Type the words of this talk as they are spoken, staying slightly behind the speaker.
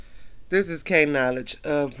This is K Knowledge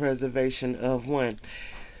of Preservation of One.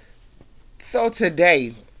 So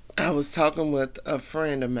today, I was talking with a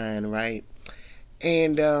friend of mine, right?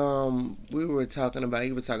 And we were talking about,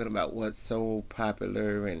 he was talking about what's so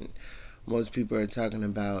popular, and most people are talking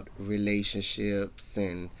about relationships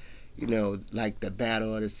and, like the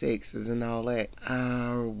battle of the sexes and all that.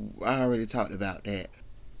 I already talked about that.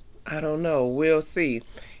 I don't know. We'll see.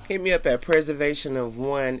 Hit me up at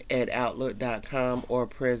preservationof1 at outlook.com or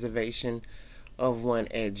preservationof1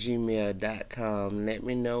 at gmail.com. Let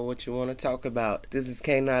me know what you want to talk about. This is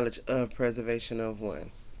K Knowledge of Preservation of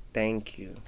One. Thank you.